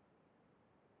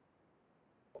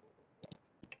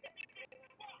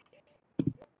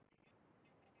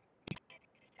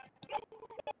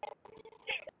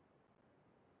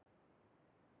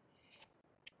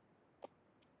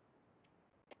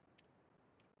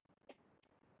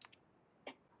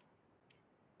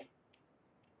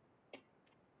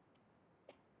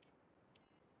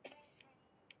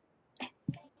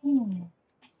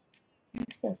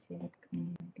 Associated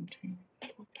American trainer.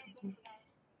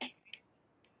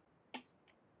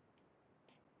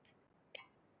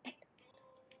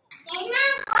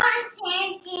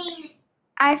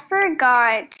 I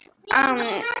forgot.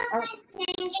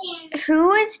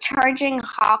 Who is charging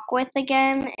Hawk with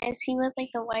again? Is he with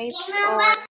like the whites or?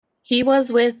 He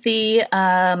was with the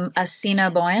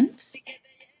Assiniboines.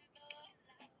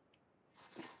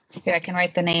 Here, I can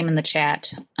write the name in the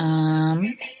chat.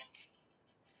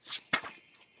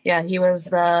 Yeah, he was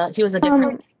a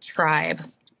different tribe.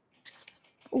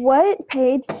 What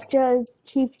page does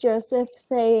Chief Joseph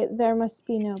say there must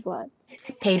be no blood?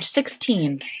 Page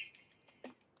 16.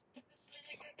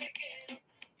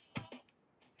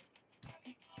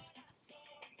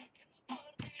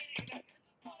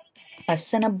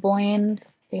 Assiniboines,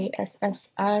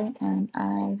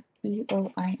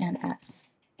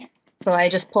 Assiniboines. So I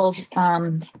just pulled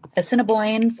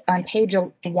Assiniboines on page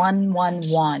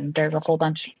 111. There's a whole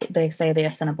bunch. They say the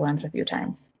Assiniboines a few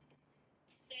times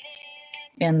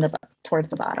in the towards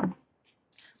the bottom.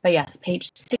 But yes,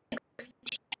 page 16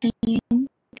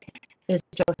 is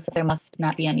Joseph. There must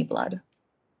not be any blood.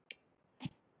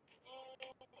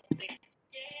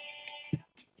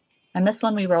 And this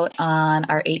one we wrote on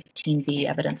our 18B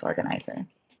evidence organizer.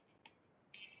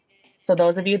 So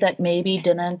those of you that maybe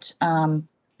didn't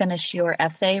finish your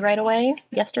essay right away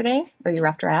yesterday, or your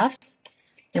rough drafts,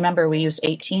 remember we used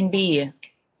 18B.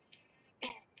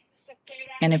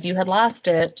 And if you had lost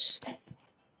it,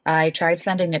 I tried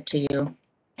sending it to you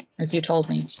if you told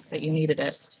me that you needed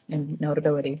it in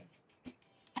Notability.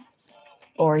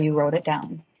 Or you wrote it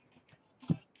down.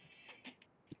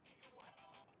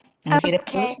 And if you didn't,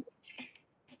 Okay.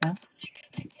 yeah.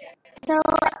 So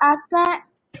at that,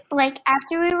 like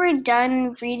after we were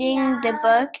done reading the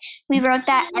book, we wrote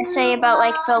that essay about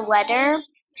like the letter.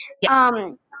 Yes.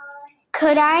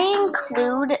 Could I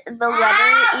include the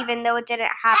letter even though it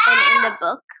didn't happen in the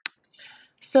book?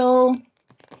 So,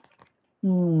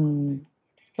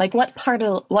 like what part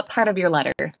of your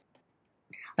letter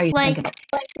are you Like, thinking of?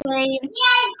 say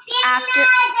after.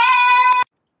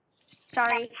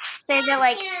 Sorry. Say that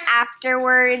like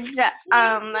afterwards,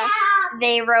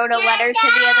 they wrote a letter to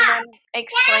the other one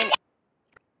explaining.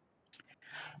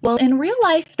 Well, in real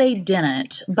life, they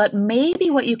didn't. But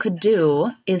maybe what you could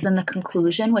do is in the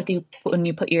conclusion when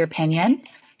you put your opinion,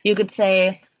 you could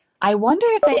say, I wonder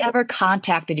if they ever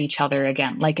contacted each other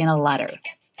again, like in a letter.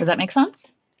 Does that make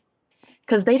sense?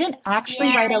 Because they didn't actually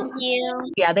Yeah, write a thank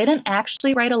you. yeah, they didn't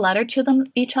actually write a letter to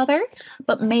each other,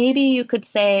 but maybe you could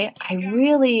say,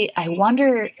 I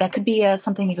wonder, that could be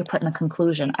something you could put in the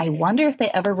conclusion. I wonder if they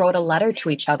ever wrote a letter to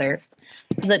each other.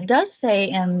 Because it does say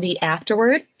in the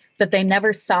afterword that they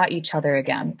never saw each other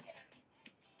again.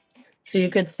 So you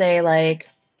could say, like,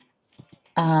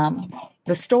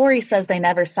 the story says they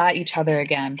never saw each other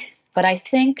again, but I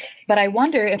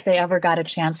wonder if they ever got a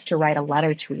chance to write a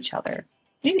letter to each other.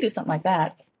 You could do something like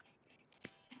that.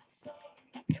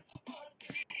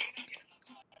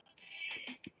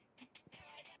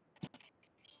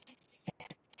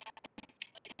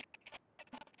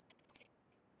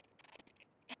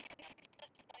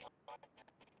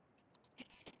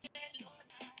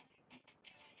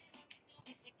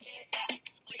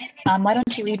 Why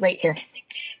don't you read right here?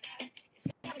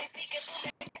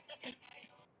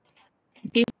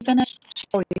 You finished?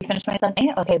 Oh, you finished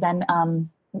 27A? Okay, then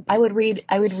I would read,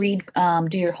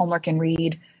 do your homework and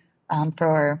read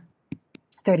for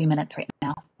 30 minutes right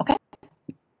now. Okay?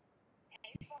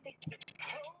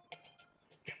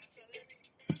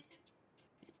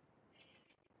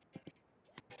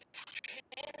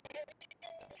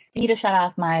 You need to shut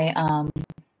off my,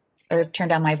 or turn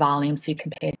down my volume so you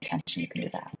can pay attention. You can do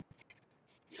that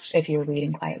if you're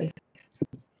reading quietly.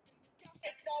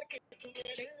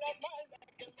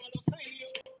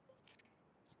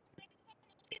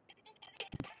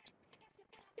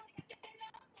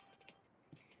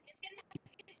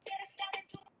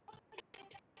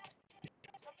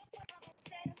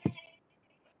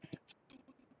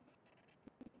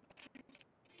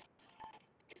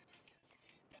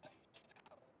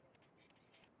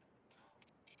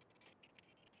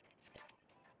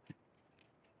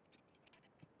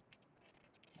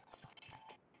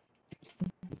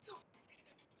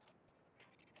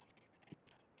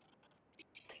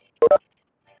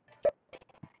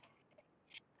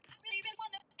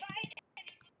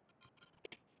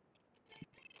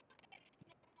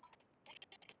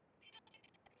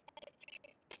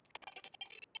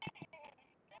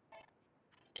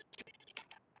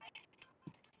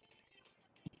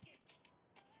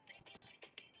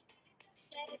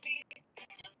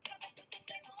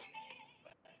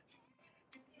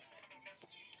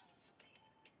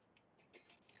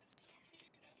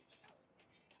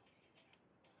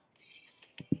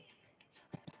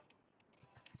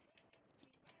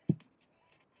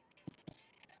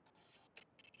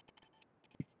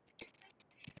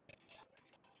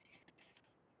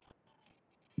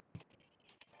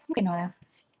 Okay, Nora.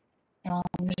 You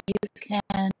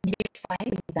can be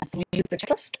quiet. You use the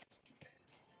checklist.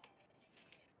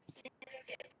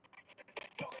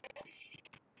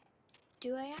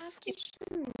 Do I have to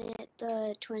submit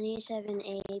the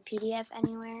 27A PDF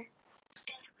anywhere?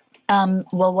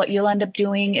 Well, what you'll end up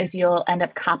doing is you'll end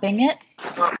up copying it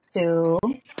to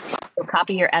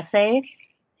copy your essay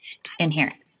in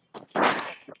here.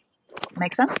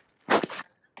 Make sense?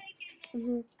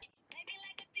 Mm-hmm.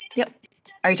 Yep.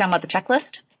 Are you talking about the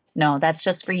checklist? No, that's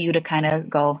just for you to kind of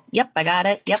go, yep, I got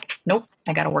it. Yep. Nope.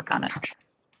 I got to work on it.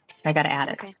 I got to add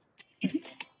it. Okay.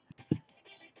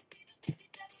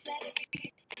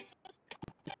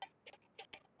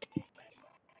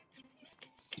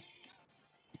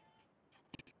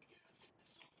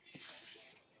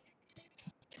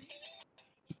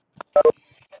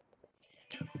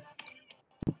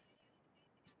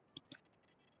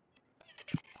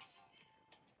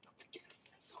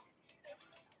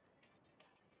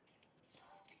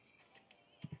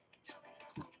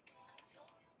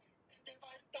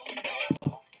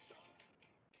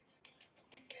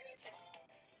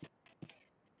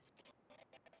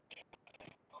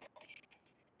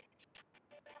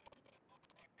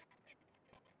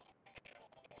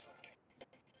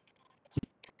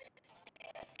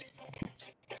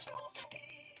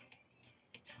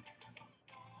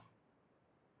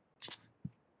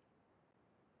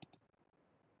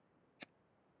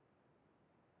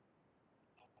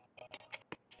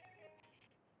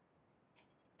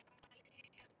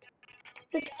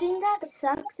 The thing that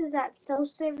sucks is that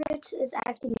self-service is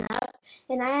acting up,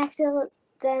 and I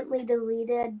accidentally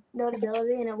deleted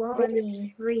Notability, and it won't let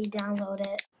me re-download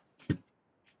it.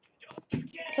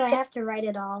 So I have to write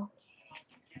it all.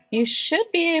 You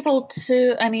should be able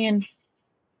to, I mean,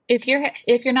 if you're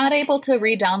not able to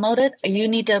re-download it, you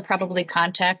need to probably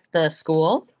contact the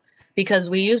school because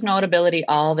we use Notability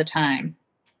all the time.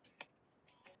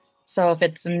 So if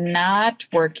it's not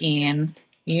working,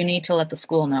 you need to let the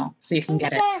school know so you can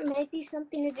get it. That might be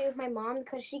something to do with my mom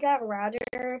because she got a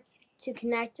router to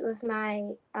connect with my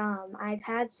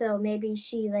iPad, so maybe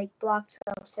she like blocked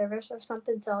the service or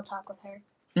something, so I'll talk with her.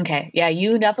 Okay, yeah,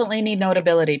 you definitely need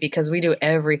Notability because we do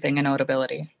everything in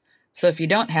Notability. So if you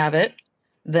don't have it,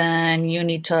 then you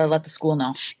need to let the school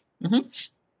know. Mm-hmm.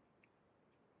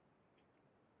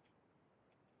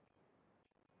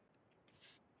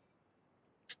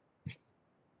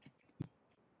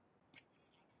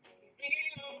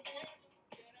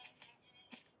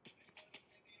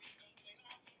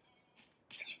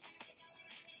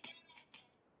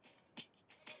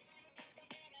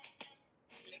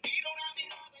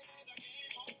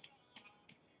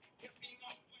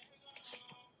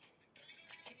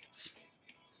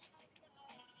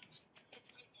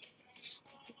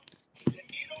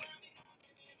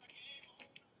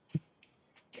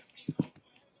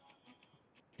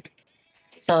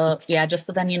 So yeah, just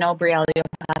so then you know, Brielle, you'll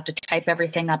have to type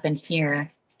everything up in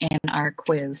here in our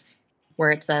quiz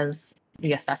where it says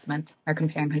the assessment, our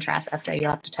compare and contrast essay. You'll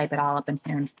have to type it all up in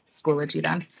here in Schoology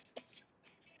then.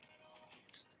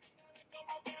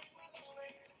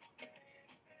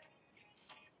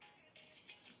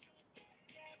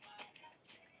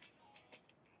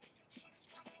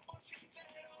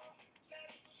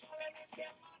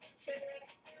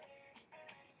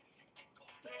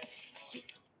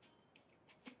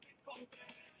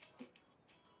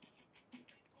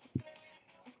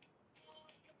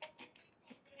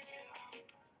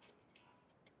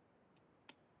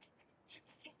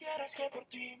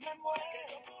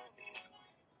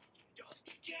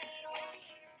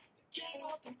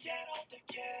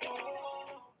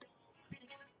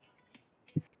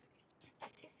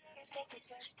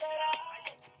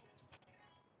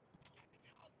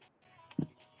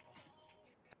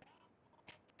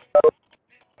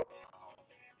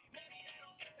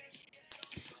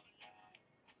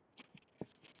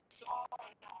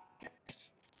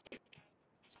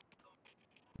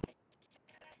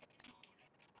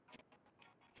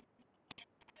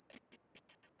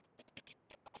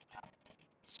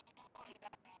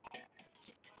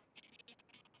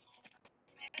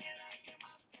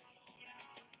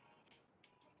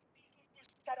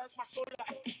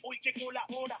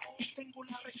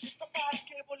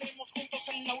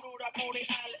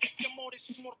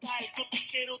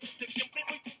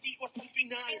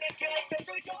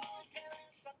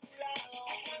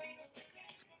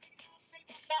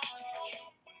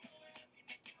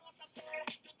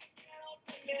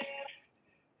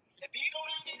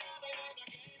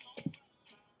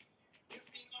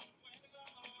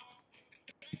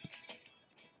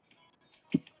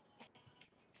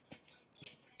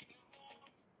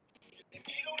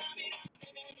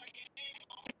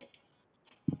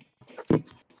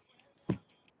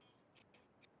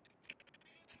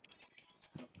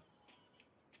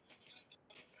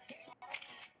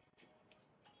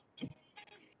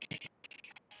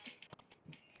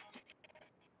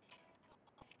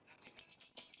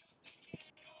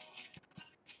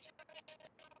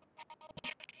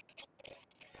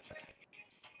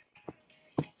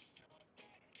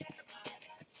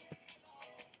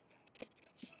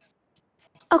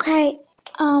 Okay,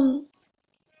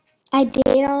 I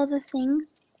did all the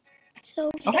things.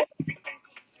 So Okay.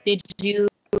 Did you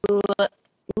look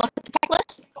at the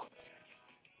checklist?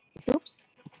 Oops.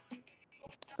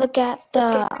 look at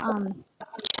the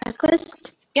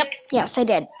checklist. Yep. Yes, I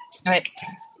did. All right.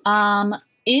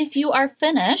 If you are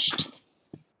finished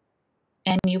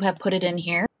and you have put it in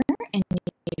here, and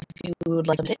if you would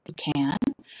like it, you can.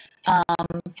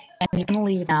 And you can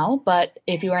leave now, but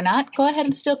if you are not, go ahead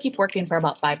and still keep working for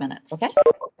about 5 minutes, okay?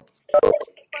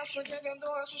 I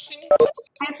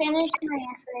finished my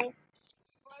essay.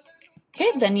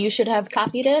 Okay, then you should have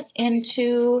copied it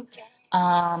into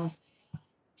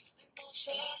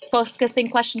focusing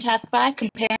question task 5,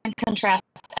 compare and contrast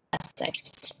essay.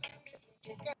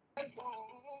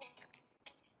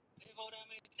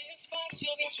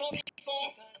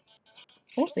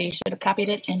 Okay, so you should have copied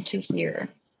it into here.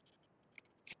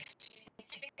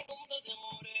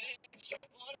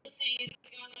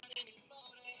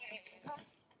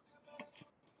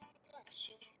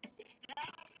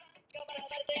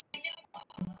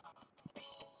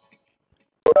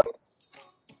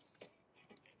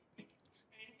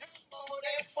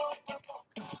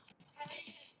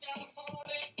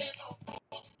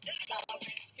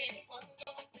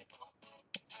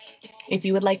 If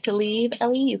you would like to leave,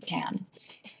 Ellie, you can.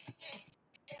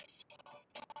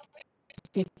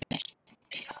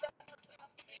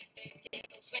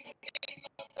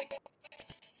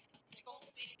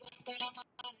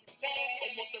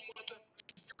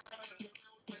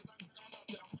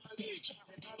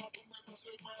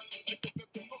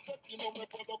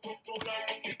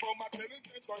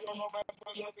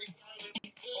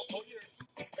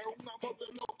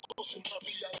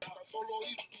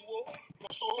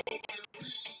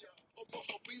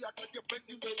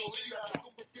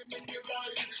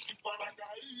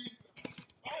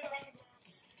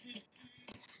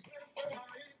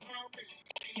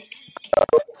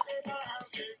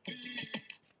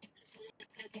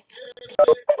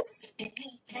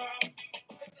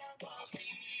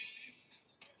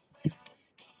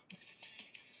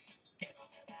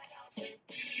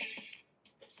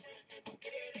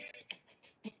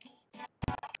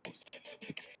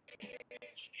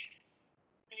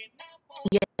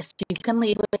 Yes, you can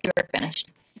leave when you're finished.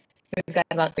 We've got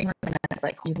about 3 more minutes.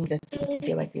 Like you can just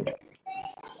feel like you. Bye.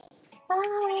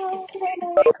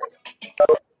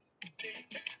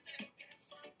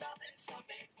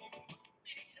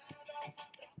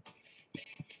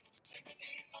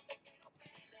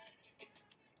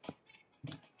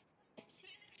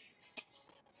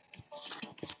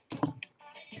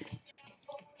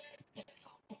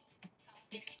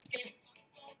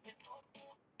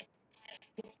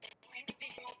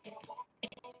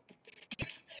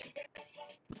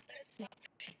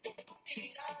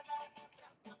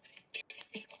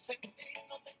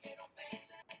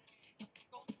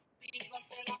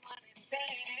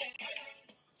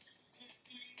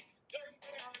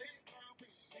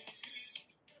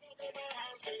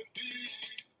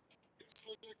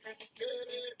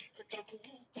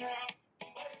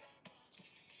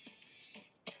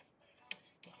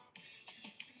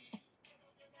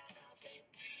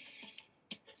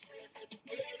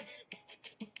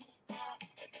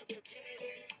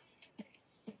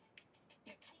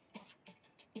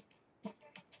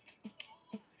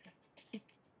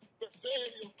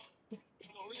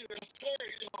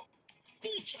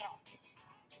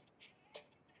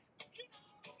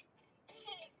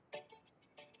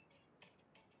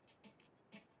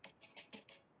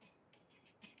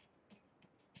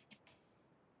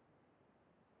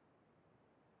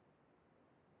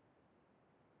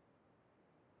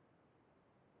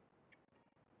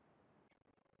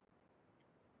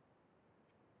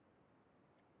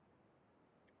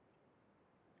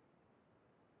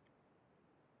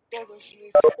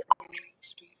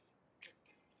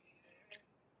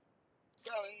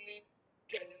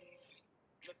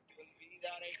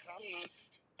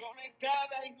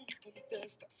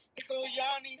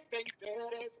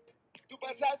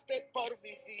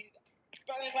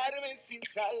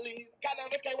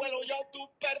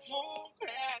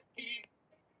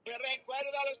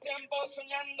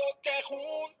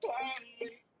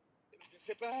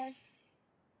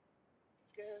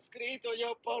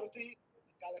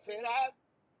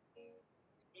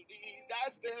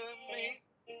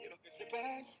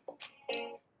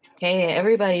 Okay,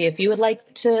 everybody, if you would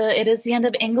like to, it is the end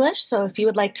of English, so if you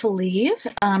would like to leave,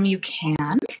 you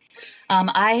can.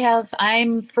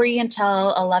 I'm free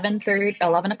until 11:30,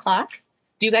 11 o'clock.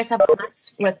 Do you guys have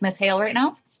class with Miss Hale right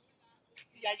now?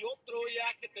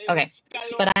 Okay,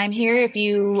 but I'm here if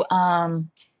you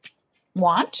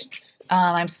want.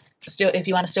 I'm still, if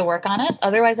you want to still work on it.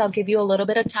 Otherwise, I'll give you a little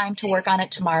bit of time to work on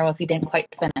it tomorrow if you didn't quite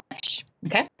finish.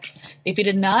 Okay, if you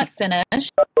did not finish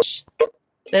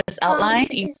this outline,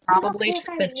 you Is it probably okay should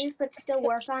if I finish. leave but still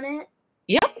work on it?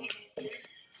 Yep,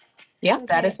 yep,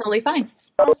 that Okay. is totally fine.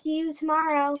 I'll see you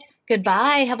tomorrow.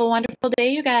 Goodbye. Have a wonderful day,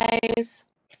 you guys.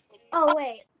 Oh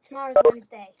wait, tomorrow's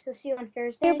Wednesday, so see you on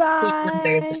Thursday. See you on Goodbye.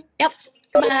 Thursday. Yep.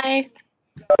 Goodbye.